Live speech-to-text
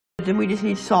Then we just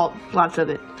need salt, lots of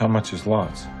it. How much is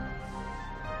lots?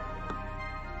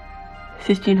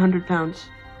 1,500 pounds.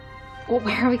 Well,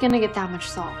 where are we gonna get that much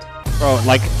salt? Bro,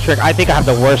 like, Trick, I think I have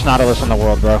the worst Nautilus in the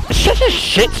world, bro. It's such a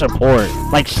shit support.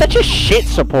 Like, such a shit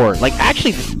support. Like,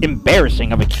 actually, this is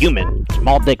embarrassing of a human.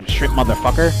 Small dick shrimp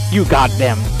motherfucker. You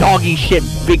goddamn doggy shit,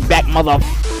 big back mother...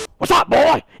 What's up,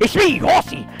 boy? It's me,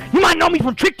 Horsey. You might know me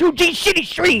from TRICK2G shitty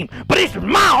stream, but this is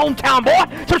my hometown, boy.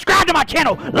 Subscribe to my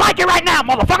channel. Like it right now,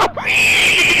 motherfucker.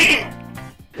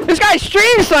 This guy's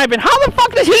stream sniping. How the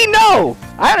fuck does he know?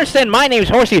 I understand my name's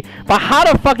Horsey, but how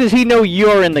the fuck does he know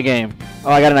you're in the game? Oh,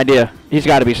 I got an idea. He's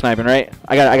got to be sniping, right?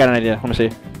 I got an idea. Let me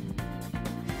see.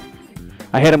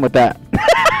 I hit him with that.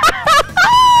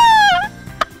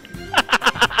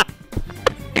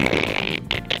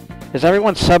 Is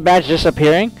everyone's sub badge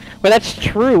disappearing? Well, that's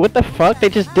true. What the fuck? They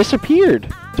just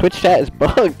disappeared. Twitch chat is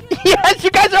bugged. Yes, you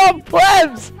guys are all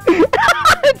plebs.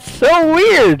 It's so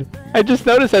weird. I just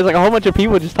noticed there's like a whole bunch of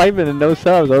people just typing and no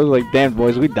subs. I was like, damn,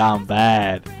 boys, we down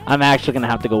bad. I'm actually going to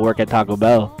have to go work at Taco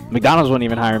Bell. McDonald's won't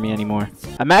even hire me anymore.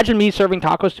 Imagine me serving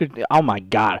tacos to... Oh, my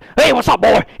God. Hey, what's up,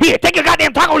 boy? Here, take your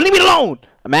goddamn taco and leave me alone.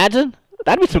 Imagine.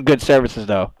 That'd be some good services,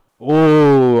 though.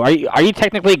 Ooh, are you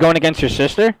technically going against your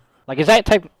sister? Like, is that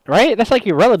type... Right? That's like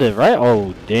your relative, right?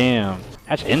 Oh, damn.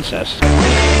 That's incest.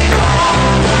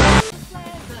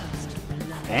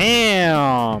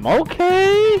 Damn.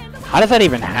 Okay. How does that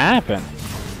even happen?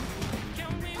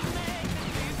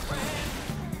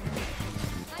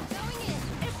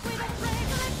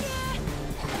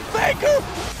 Thank you.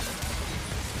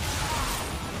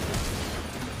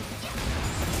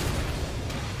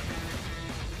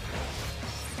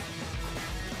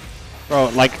 Bro,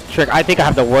 like, Trick, I think I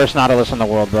have the worst Nautilus in the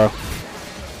world, bro.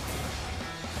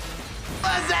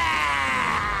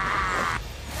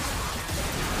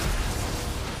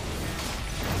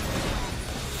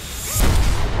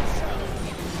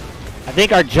 I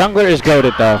think our jungler is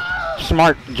goated, though.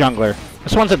 Smart jungler.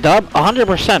 This one's a dub?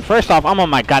 100%. First off, I'm on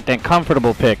my goddamn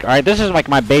comfortable pick, alright? This is like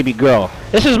my baby girl.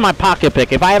 This is my pocket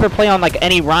pick. If I ever play on like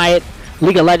any Riot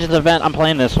League of Legends event, I'm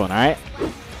playing this one, alright?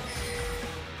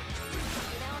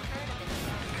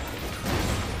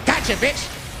 Gotcha, bitch!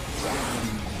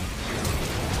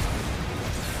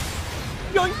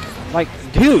 Yoink! Like,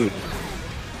 dude.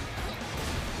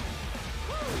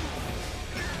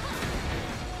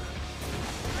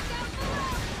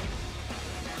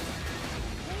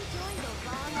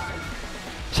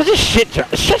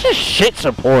 Such a shit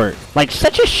support. Like,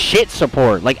 such a shit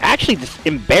support. Like, actually, this is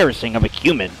embarrassing of a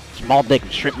human. Small dick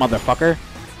shrimp motherfucker.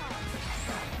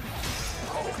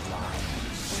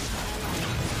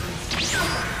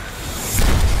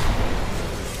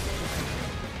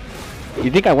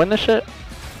 You think I win this shit?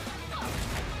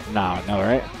 No,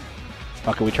 right?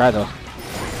 Fuck it, we try though.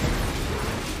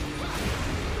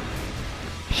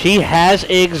 She has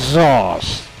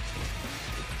exhaust.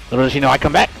 Little does she know I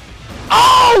come back.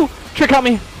 Oh! Trick, help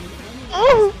me.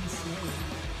 Oh!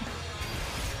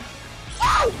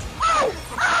 Oh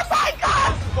my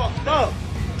God! Fucked up.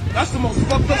 That's the most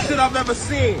fucked up shit I've ever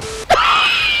seen.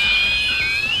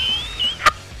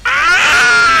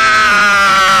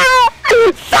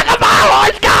 Suck a ball,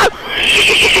 let's go!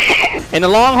 In the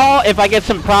long haul, if I get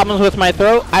some problems with my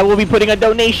throat, I will be putting a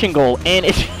donation goal, and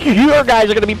it's your guys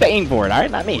are gonna be paying for it,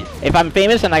 alright? Not me. If I'm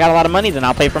famous and I got a lot of money, then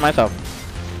I'll pay for myself.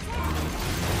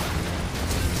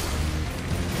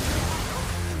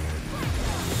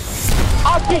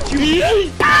 I'll get you.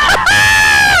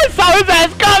 Saw his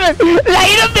ass coming.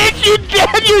 Later, bitch, you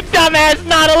dumbass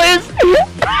Nautilus.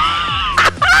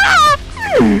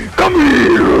 Come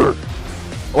here.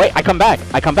 Wait, I come back.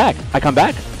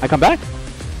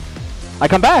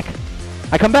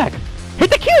 Hit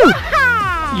the Q.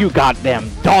 You goddamn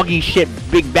doggy shit,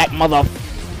 big back mother.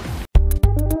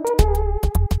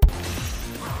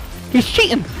 He's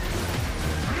cheating.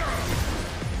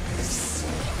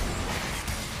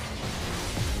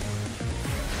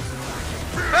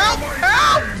 Help!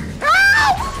 Help!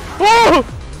 Help! Oh!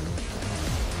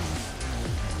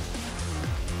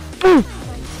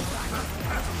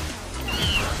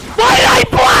 Why did I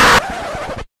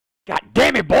blast? God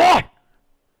damn it, boy!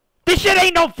 This shit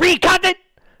ain't no free content!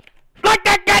 Like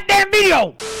that goddamn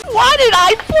video! Why did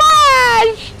I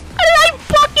flash? Why did I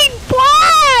fucking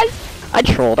flash? I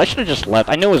trolled. I should have just left.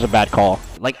 I knew it was a bad call.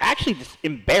 Like, actually, this is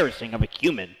embarrassing of a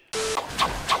human.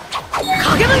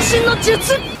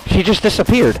 She just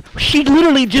disappeared. She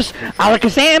literally just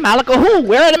Alakazam, Alakahoo.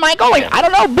 Where am I going? I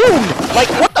don't know. Boom. Like,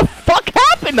 what the fuck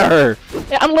happened to her?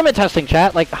 Yeah, I'm limit testing,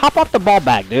 chat. Like, hop off the ball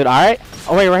back, dude. All right.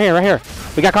 Oh wait, right here.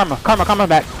 We got Karma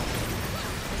back.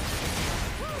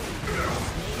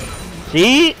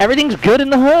 See, everything's good in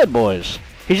the hood, boys.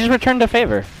 He just returned a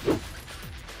favor.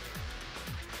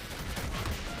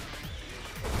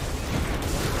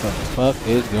 What the fuck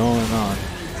is going on?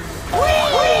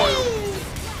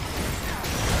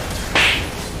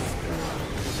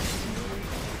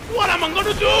 What am I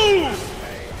gonna do?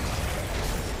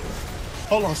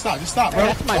 Hold on, stop. Just stop, bro.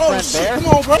 That's my friend shit, Bear.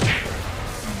 come on, bro.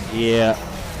 Yeah.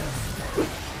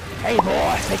 Hey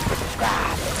boys, thanks for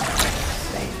subscribing.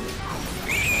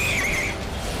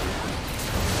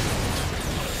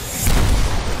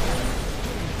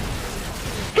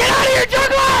 Get out of here,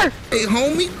 juggler! Hey,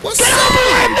 homie, what's Get up?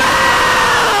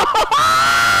 No!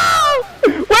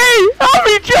 Wait, help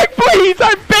me, Trick, please!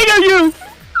 I'm begging you!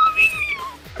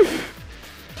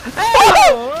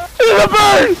 Oh, it's a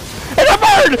bird! It's a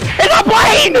bird! It's a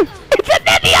plane! It's a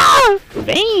ninja!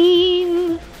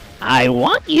 Vane, I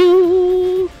want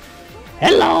you.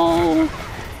 Hello.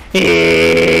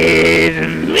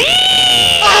 It's me!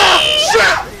 Ah,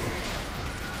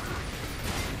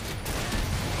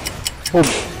 shit! Boom.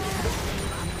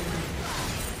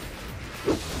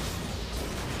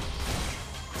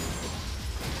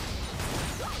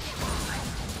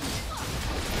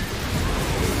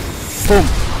 Boom.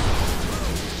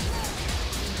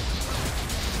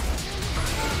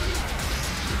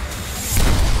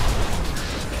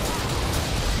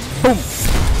 Boom.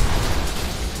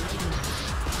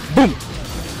 Boom.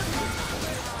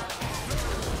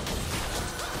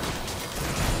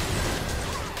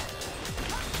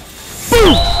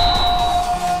 Boom.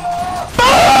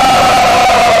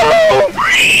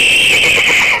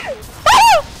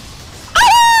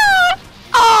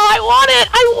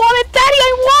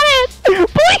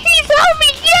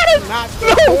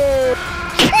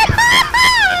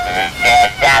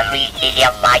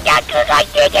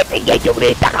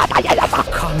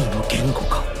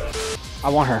 I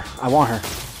want her. I want her.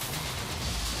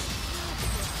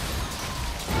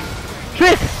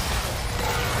 Trick!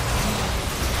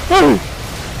 Ooh.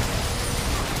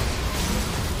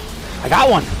 I got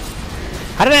one.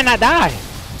 How did I not die?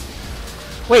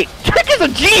 Wait, Trick is a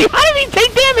G! How did he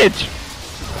take damage?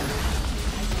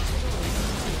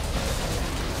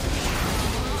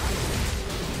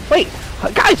 Wait,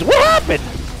 guys, what happened?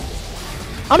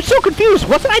 I'm so confused.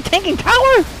 Wasn't I tanking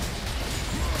tower?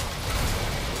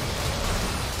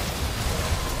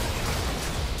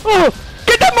 Oh,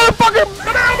 get that motherfucker!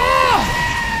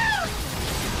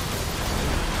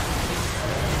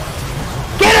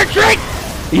 Get her, Trick!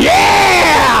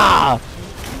 Yeah!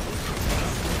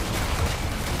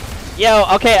 Yo,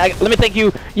 okay, let me thank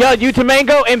you. Yo, you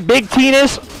Tamango and Big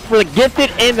Tinas for the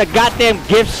gifted and the goddamn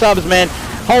gift subs, man.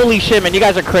 Holy shit, man. You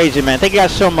guys are crazy, man. Thank you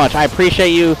guys so much. I appreciate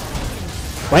you.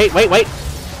 Wait, wait, wait.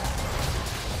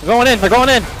 They're going in. They're going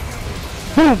in.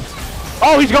 Boom.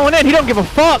 Oh, he's going in. He don't give a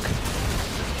fuck.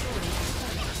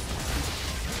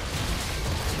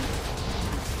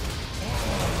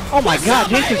 Oh my god,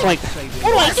 Jason's like,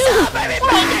 what do I do? What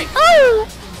do I do? Oh!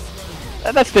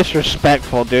 That's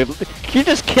disrespectful, dude. You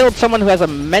just killed someone who has a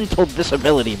mental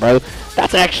disability, bro.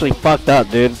 That's actually fucked up,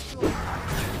 dude.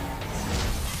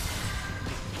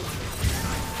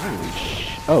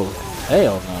 Oh,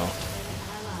 hell no.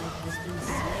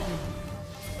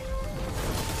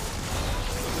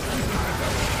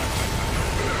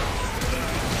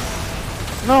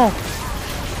 No.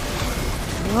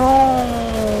 No.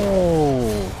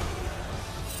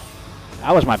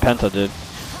 That was my penta, dude.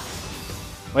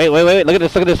 Wait, wait, wait. Look at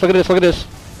this, look at this, look at this, look at this.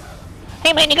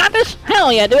 Hey, man, you got this?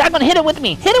 Hell yeah, dude. I'm gonna hit it with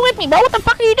me. Hit it with me, bro. What the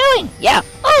fuck are you doing? Yeah.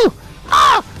 Oh.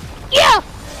 Oh. Yeah.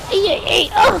 Hey,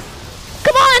 oh.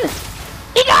 Come on.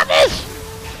 You got this.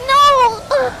 No.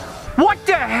 What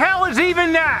the hell is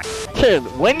even that? Dude,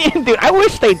 dude, I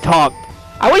wish they talked.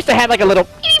 I wish they had like a little,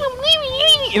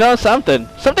 you know, something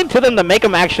to them to make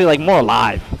them actually like more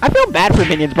alive. I feel bad for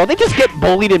minions, bro. They just get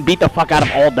bullied and beat the fuck out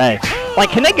of all day. Like,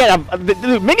 can they get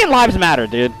dude, minion lives matter,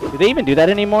 dude? Do they even do that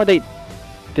anymore? Did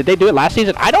they do it last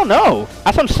season? I don't know.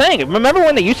 That's what I'm saying. Remember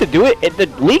when they used to do it? The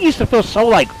league used to feel so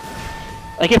like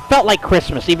it felt like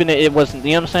Christmas, even if it wasn't.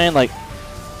 You know what I'm saying? Like,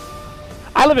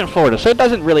 I live in Florida, so it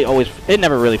doesn't really always. It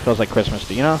never really feels like Christmas,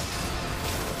 you know?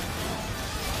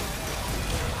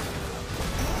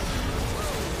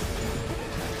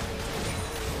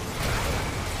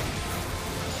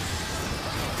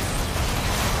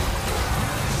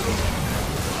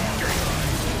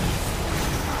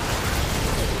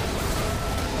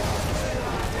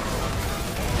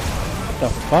 The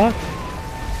fuck?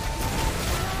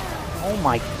 Oh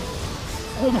my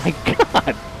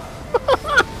god.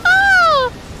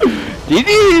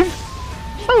 GG's.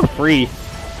 So free.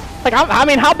 Like, I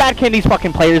mean, how bad can these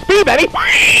fucking players be, baby?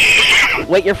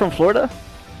 Wait, you're from Florida?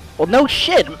 Well, no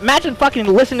shit. Imagine fucking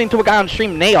listening to a guy on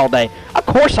stream nay all day. Of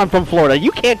course I'm from Florida.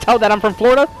 You can't tell that I'm from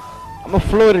Florida. I'm a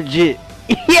Florida jit.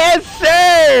 Yes,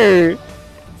 sir!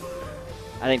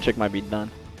 I think Trick might be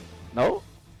done. No?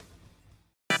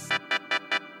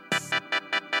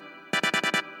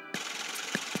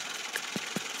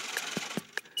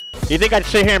 You think I'd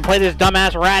sit here and play this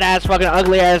dumbass, rat-ass, fucking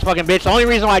ugly-ass fucking bitch? The only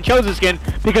reason why I chose this skin,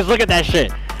 because look at that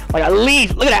shit. Like, at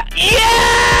least, look at that. Yo!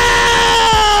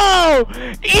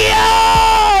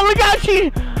 Yo! Look how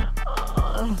she...